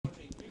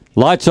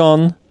Lights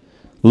on.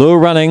 Lure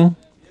running.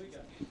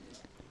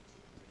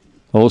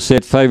 All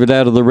set, favourite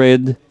out of the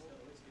red.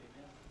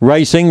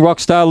 Racing,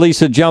 Rockstar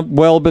Lisa jumped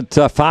well, but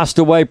fast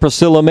away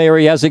Priscilla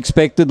Mary as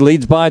expected.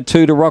 Leads by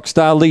 2 to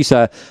Rockstar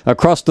Lisa.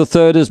 Across the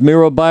third is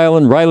Mirabale,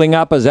 and railing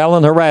up as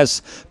Alan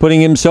Harass, putting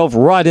himself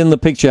right in the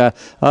picture.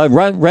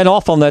 Ran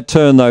off on that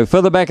turn though.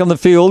 Further back in the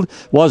field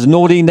was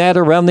Naughty Nat.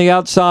 Around the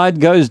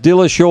outside goes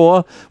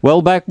Dillashaw.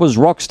 Well back was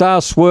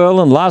Rockstar Swirl,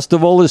 and last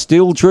of all is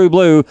Still True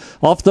Blue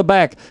off the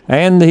back.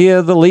 And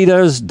here the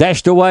leaders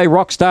dashed away.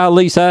 Rockstar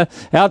Lisa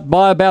out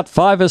by about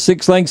 5 or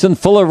 6 lengths and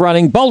full of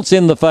running. Bolts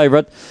in the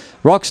favourite.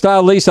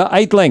 Rockstar Lisa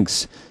 8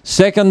 lengths.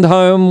 Second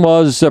home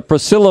was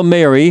Priscilla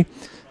Mary.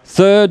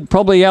 Third,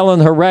 probably Alan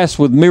Harass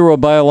with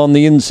Mirabale on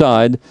the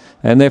inside.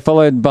 And they're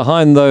followed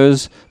behind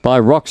those by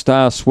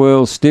Rockstar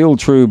Swirl, Steel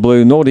True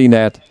Blue. Naughty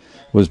Nat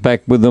was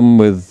back with them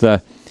with,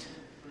 I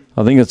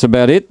think that's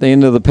about it. The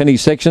end of the penny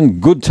section.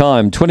 Good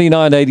time,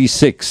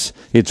 29.86.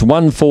 It's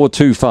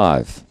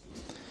 1425.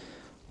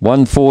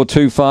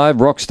 1425,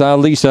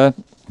 Rockstar Lisa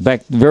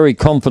back very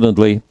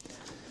confidently.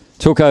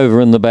 Took over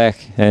in the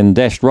back and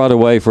dashed right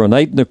away for an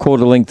 8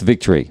 1/4 length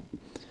victory.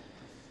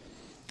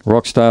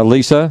 Rockstar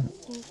Lisa,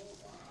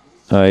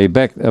 a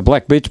black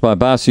bitch by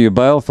Barcia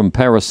Bale from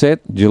Paraset,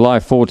 July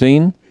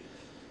 14.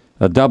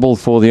 A double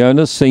for the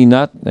owners, C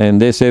Nut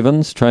and S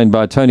Evans, trained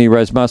by Tony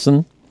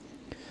Rasmussen.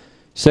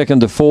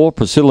 Second to 4,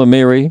 Priscilla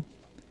Mary.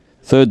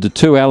 Third to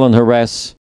 2, Alan Harass.